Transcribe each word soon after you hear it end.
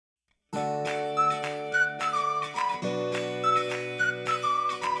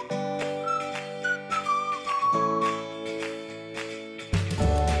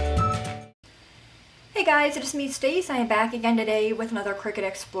guys, it's me Stacy. I'm back again today with another Cricut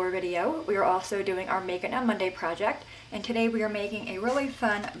Explore video. We are also doing our Make It Now Monday project, and today we are making a really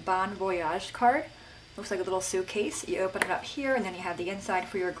fun Bon Voyage card. Looks like a little suitcase. You open it up here and then you have the inside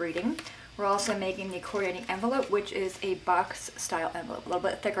for your greeting. We're also making the coordinating envelope, which is a box style envelope, a little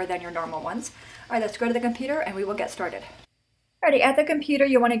bit thicker than your normal ones. Alright, let's go to the computer and we will get started. Alrighty, at the computer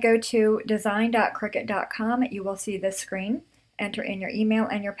you want to go to design.cricut.com. You will see this screen. Enter in your email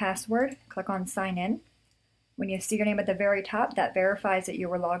and your password. Click on sign in. When you see your name at the very top, that verifies that you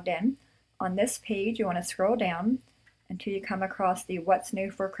were logged in. On this page, you want to scroll down until you come across the What's New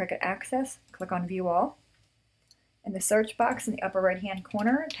for Cricut Access. Click on View All. In the search box in the upper right-hand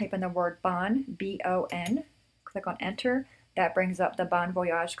corner, type in the word Bon, B-O-N. Click on Enter. That brings up the Bon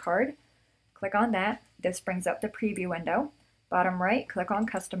Voyage card. Click on that. This brings up the preview window. Bottom right, click on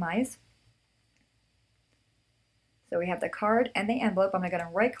Customize. So we have the card and the envelope. I'm going to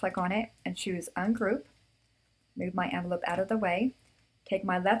right-click on it and choose Ungroup. Move my envelope out of the way. Take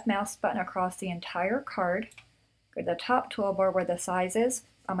my left mouse button across the entire card. Go to the top toolbar where the size is.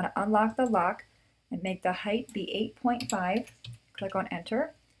 I'm going to unlock the lock and make the height be 8.5. Click on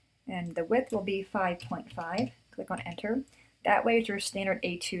Enter. And the width will be 5.5. Click on Enter. That way is your standard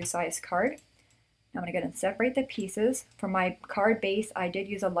A2 size card. Now I'm going to go ahead and separate the pieces. For my card base, I did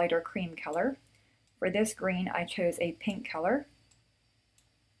use a lighter cream color. For this green, I chose a pink color.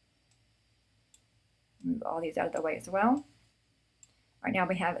 Move all these out of the way as well. All right, now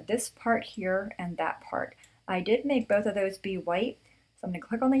we have this part here and that part. I did make both of those be white, so I'm going to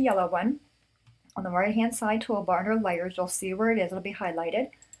click on the yellow one. On the right-hand side toolbar under Layers, you'll see where it is. It'll be highlighted.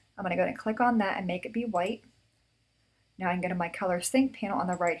 I'm going to go ahead and click on that and make it be white. Now I can go to my Color Sync panel on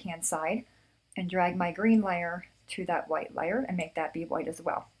the right-hand side and drag my green layer to that white layer and make that be white as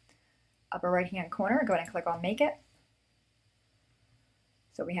well. Upper right-hand corner, go ahead and click on Make It.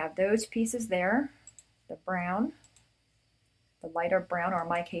 So we have those pieces there. The brown, the lighter brown, or in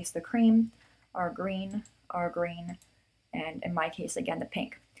my case the cream, our green, and in my case again the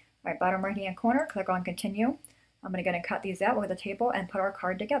pink. All right, bottom right hand corner, click on Continue. I'm going to go and cut these out with a table and put our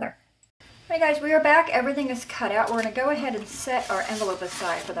card together. All right guys, we are back. Everything is cut out. We're going to go ahead and set our envelope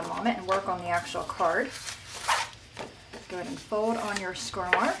aside for the moment and work on the actual card. Go ahead and fold on your score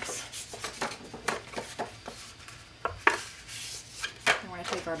marks.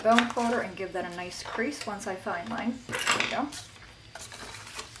 Take our bone folder and give that a nice crease once I find mine. There we go.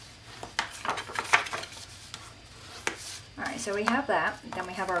 Alright, so we have that. Then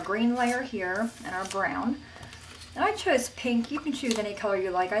we have our green layer here and our brown. And I chose pink. You can choose any color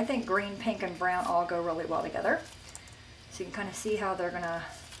you like. I think green, pink, and brown all go really well together. So you can kind of see how they're going to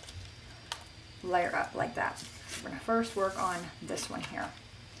layer up like that. We're going to first work on this one here.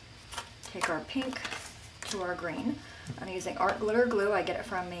 Take our pink to our green. I'm using art glitter glue. I get it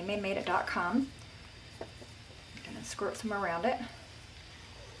from madeit.com. I'm going to squirt some around it.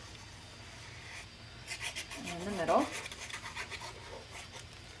 And in the middle.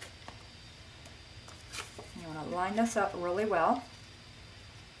 You want to line this up really well.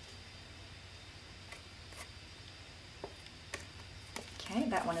 Okay,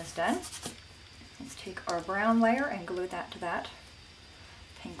 that one is done. Let's take our brown layer and glue that to that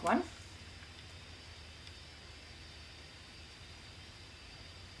pink one.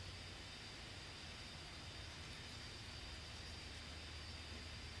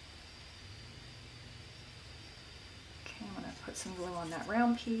 Put some glue on that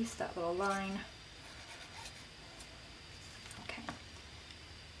round piece, that little line. Okay.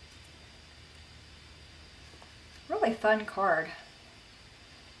 Really fun card.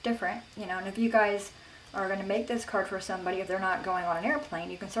 Different, you know, and if you guys are going to make this card for somebody, if they're not going on an airplane,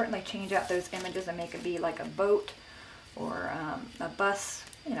 you can certainly change out those images and make it be like a boat or a bus,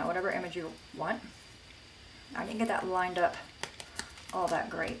 you know, whatever image you want. I didn't get that lined up all that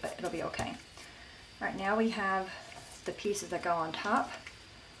great, but it'll be okay. All right, now we have the pieces that go on top.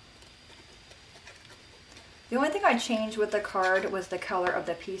 The only thing I changed with the card was the color of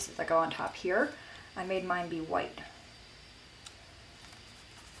the pieces that go on top here. I made mine be white.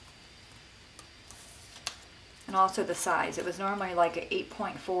 And also the size. It was normally like an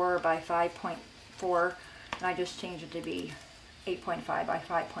 8.4 by 5.4 and I just changed it to be 8.5 by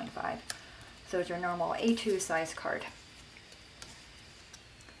 5.5. So it's your normal A2 size card.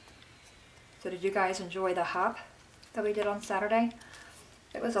 So did you guys enjoy the hop that we did on Saturday?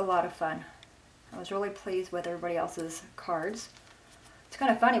 It was a lot of fun. I was really pleased with everybody else's cards. It's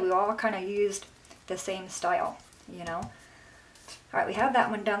kind of funny, we all kind of used the same style, you know. Alright, we have that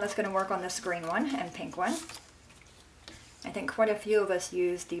one done. Let's go to work on this green one and pink one. I think quite a few of us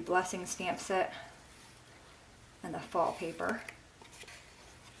used the Blessing stamp set and the fall paper.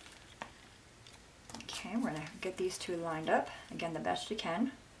 Okay, we're going to get these two lined up, again, the best you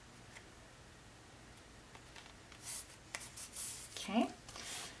can. Okay.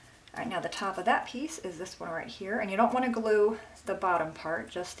 Alright, now the top of that piece is this one right here, and you don't want to glue the bottom part,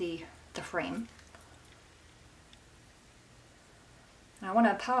 just the frame. And I want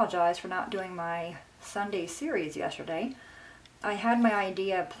to apologize for not doing my Sunday series yesterday. I had my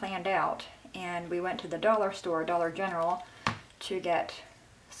idea planned out, and we went to the dollar store, Dollar General, to get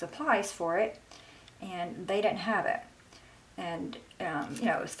supplies for it, and they didn't have it. And you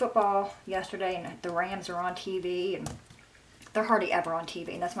know, it was football yesterday, and the Rams are on TV, and they're hardly ever on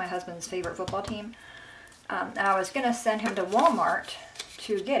TV, and that's my husband's favorite football team. And I was going to send him to Walmart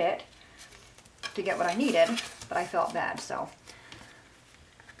to get what I needed, but I felt bad, so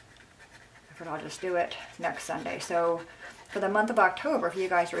I figured I'll just do it next Sunday. So for the month of October, if you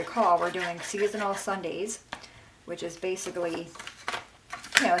guys recall, we're doing seasonal Sundays, which is basically,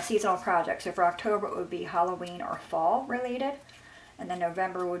 you know, a seasonal project. So for October, it would be Halloween or fall related, and then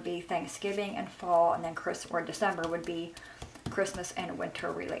November would be Thanksgiving and fall, and then December would be Christmas and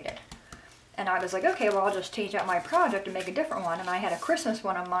winter related. And I was like, okay, well, I'll just change out my project and make a different one. And I had a Christmas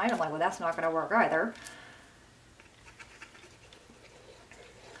one on mine. I'm like, well, that's not going to work either.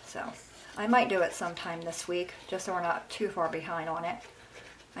 So I might do it sometime this week, just so we're not too far behind on it.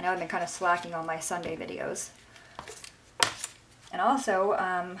 I know I've been kind of slacking on my Sunday videos. And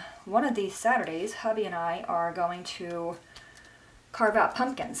also, one of these Saturdays, hubby and I are going to carve out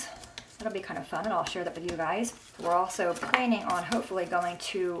pumpkins. That'll be kind of fun, and I'll share that with you guys. We're also planning on hopefully going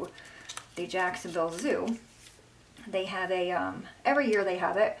to the Jacksonville Zoo. They have a, every year they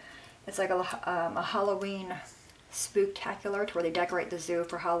have it. It's like a Halloween spooktacular to where they decorate the zoo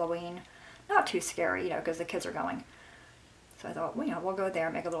for Halloween. Not too scary, you know, because the kids are going. So I thought, well, you know, we'll go there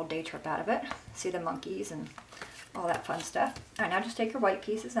and make a little day trip out of it. See the monkeys and all that fun stuff. All right, now just take your white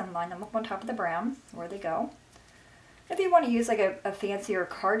pieces and line them up on top of the brown where they go. If you want to use like a fancier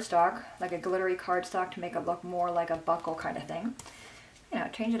cardstock, like a glittery cardstock to make it look more like a buckle kind of thing, you know,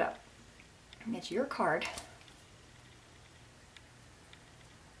 change it up. And it's your card.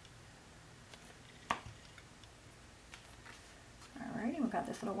 Alrighty, we've got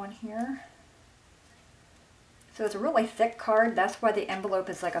this little one here. So it's a really thick card. That's why the envelope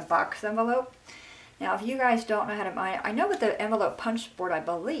is like a box envelope. Now, if you guys don't know how to, I know with the envelope punch board, I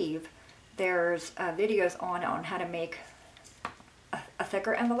believe, there's videos on how to make a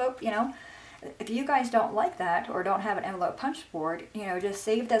thicker envelope, you know. If you guys don't like that or don't have an envelope punch board, you know, just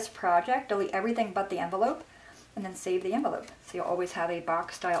save this project, delete everything but the envelope, and then save the envelope. So you'll always have a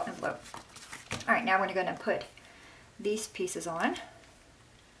box style envelope. All right, now we're going to put these pieces on.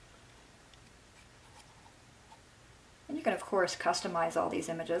 And you can, of course, customize all these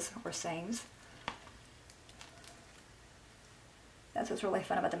images or sayings. That's what's really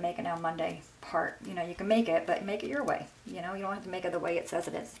fun about the Make It Now Monday part. You know, you can make it, but make it your way. You know, you don't have to make it the way it says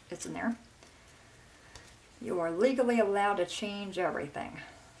it is. It's in there. You are legally allowed to change everything.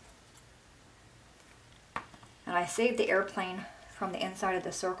 And I saved the airplane from the inside of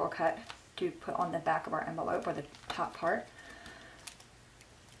the circle cut to put on the back of our envelope, or the top part.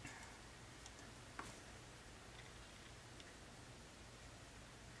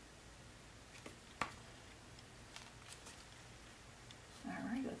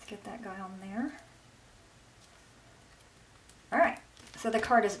 Alright, let's get that guy on there. Alright, so the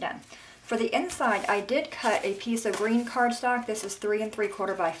card is done. For the inside, I did cut a piece of green cardstock. This is 3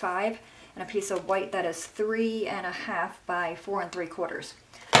 3/4 by 5, and a piece of white that is 3 1/2 by 4 3/4.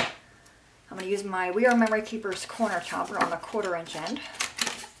 I'm going to use my We Are Memory Keepers corner chopper on the 1/4 inch end,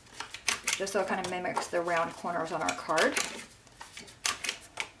 just so it kind of mimics the round corners on our card.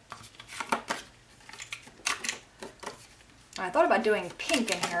 I thought about doing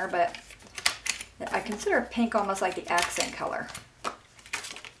pink in here, but I consider pink almost like the accent color.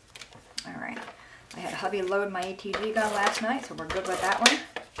 Alright, I had hubby load my ATG gun last night, so we're good with that one.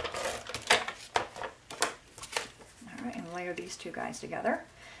 Alright, and layer these two guys together.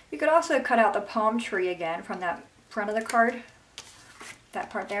 You could also cut out the palm tree again from that front of the card, that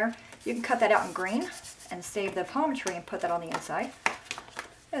part there. You can cut that out in green and save the palm tree and put that on the inside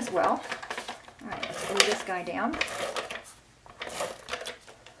as well. Alright, let's glue this guy down.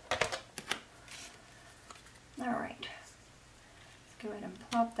 Alright, let's go ahead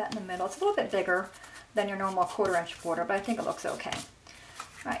and plop that in the middle. It's a little bit bigger than your normal 1/4 inch border, but I think it looks okay.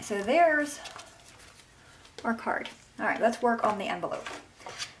 Alright, so there's our card. Alright, let's work on the envelope.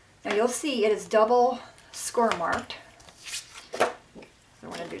 Now you'll see it is double score marked. So we're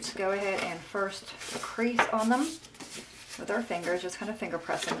going to do is go ahead and first crease on them with our fingers, just kind of finger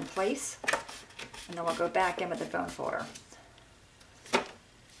press them in place. And then we'll go back in with the bone folder.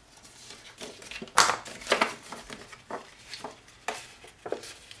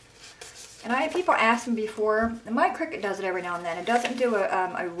 And I had people ask me before, and my Cricut does it every now and then. It doesn't do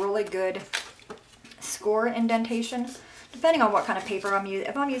a really good score indentation, depending on what kind of paper I'm using.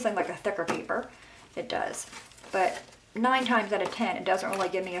 If I'm using like a thicker paper, it does. But 9 times out of 10, it doesn't really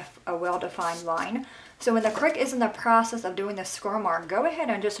give me a well-defined line. So when the Cricut is in the process of doing the score mark, go ahead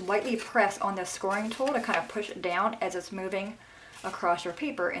and just lightly press on the scoring tool to kind of push it down as it's moving across your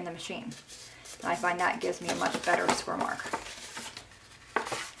paper in the machine. And I find that gives me a much better score mark.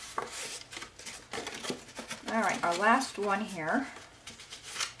 All right, our last one here.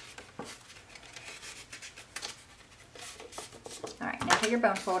 All right, now take your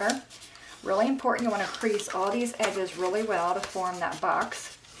bone folder. Really important, you want to crease all these edges really well to form that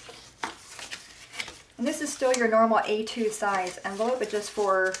box. And this is still your normal A2 size envelope, but just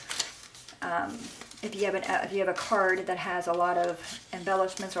for if you have a card that has a lot of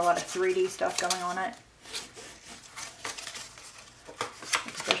embellishments or a lot of 3D stuff going on it.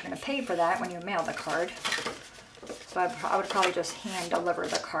 Of course, you're going to pay for that when you mail the card. So I would probably just hand deliver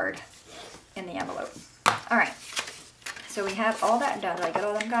the card in the envelope. All right, so we have all that done. Did I get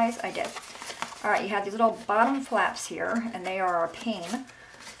all of them, guys? I did. All right, you have these little bottom flaps here, and they are a pain,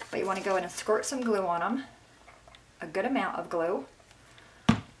 but you want to go in and squirt some glue on them, a good amount of glue,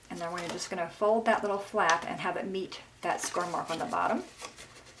 and then we're just going to fold that little flap and have it meet that score mark on the bottom.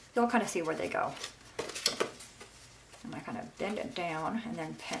 You'll kind of see where they go. I'm going to kind of bend it down and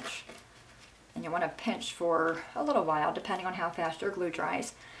then pinch. And you want to pinch for a little while, depending on how fast your glue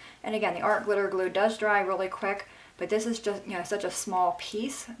dries. And again, the art glitter glue does dry really quick, but this is just, you know, such a small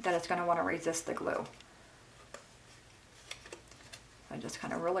piece that it's going to want to resist the glue. So just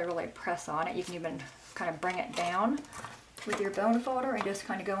kind of really press on it. You can even kind of bring it down with your bone folder and just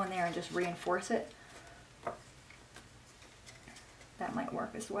kind of go in there and just reinforce it. That might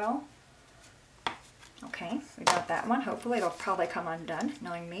work as well. Okay, we got that one. Hopefully it'll probably come undone,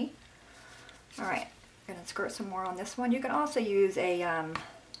 knowing me. All right, I'm going to squirt some more on this one. You can also use a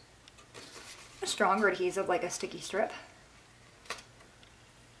stronger adhesive, like a sticky strip.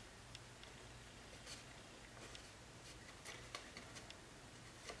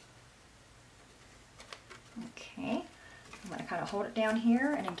 Okay, I'm going to kind of hold it down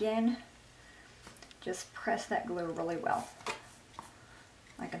here, and again, just press that glue really well.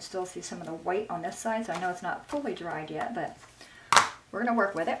 I can still see some of the white on this side, so I know it's not fully dried yet, but we're going to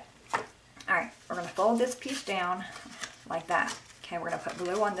work with it. All right, we're going to fold this piece down like that. Okay, we're going to put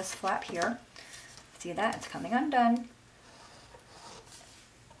glue on this flap here. See that? It's coming undone.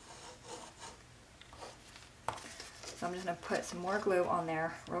 So I'm just going to put some more glue on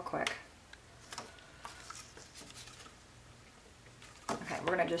there real quick. Okay,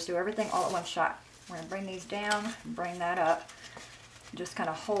 we're going to just do everything all at one shot. We're going to bring these down, bring that up, just kind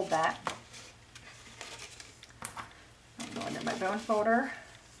of hold that. I'm going to my bone folder,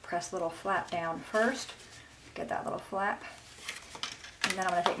 press the little flap down first, get that little flap. And then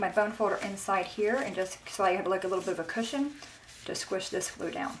I'm going to take my bone folder inside here and just, so I have like a little bit of a cushion, just squish this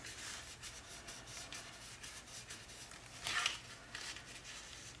glue down.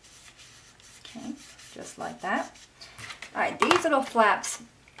 Okay, just like that. All right, these little flaps,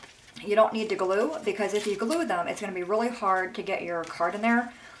 you don't need to glue, because if you glue them, it's going to be really hard to get your card in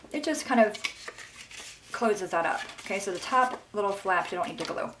there. It just kind of closes that up. Okay, so the top little flaps you don't need to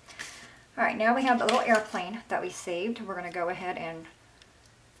glue. All right, now we have the little airplane that we saved. We're going to go ahead and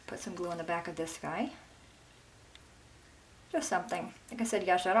put some glue on the back of this guy. Just something. Like I said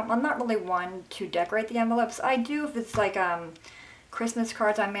yesterday, I'm not really one to decorate the envelopes. I do if it's like Christmas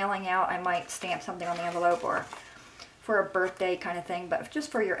cards I'm mailing out, I might stamp something on the envelope, or for a birthday kind of thing, but just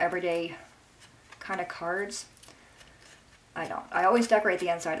for your everyday kind of cards, I don't. I always decorate the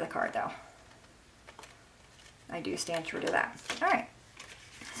inside of the card though. I do stand true to that. All right,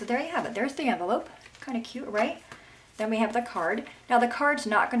 so there you have it. There's the envelope. Kind of cute, right? Then we have the card. Now the card's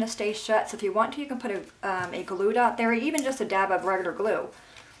not going to stay shut, so if you want to, you can put a glue dot there, even just a dab of regular glue,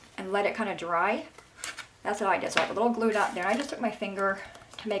 and let it kind of dry. That's what I did. So I have a little glue dot there. I just took my finger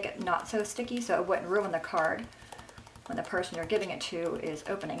to make it not so sticky so it wouldn't ruin the card when the person you're giving it to is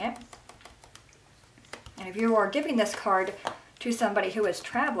opening it. And if you are giving this card to somebody who is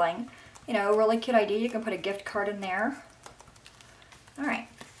traveling, you know, a really cute idea, you can put a gift card in there. All right,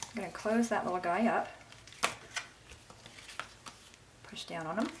 I'm going to close that little guy up. Push down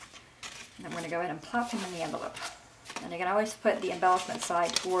on them. And I'm going to go ahead and plop them in the envelope. And you can always put the embellishment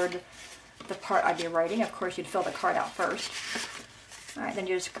side toward the part I'd be writing. Of course, you'd fill the card out first. All right, then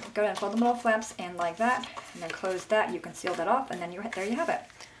you just go ahead and fold the little flaps in like that, and then close that. You can seal that off, and then there you have it.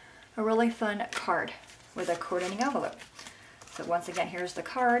 A really fun card with a coordinating envelope. So once again, here's the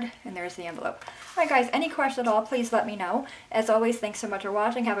card, and there's the envelope. Alright guys, any questions at all, please let me know. As always, thanks so much for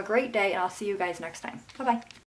watching. Have a great day, and I'll see you guys next time. Bye-bye.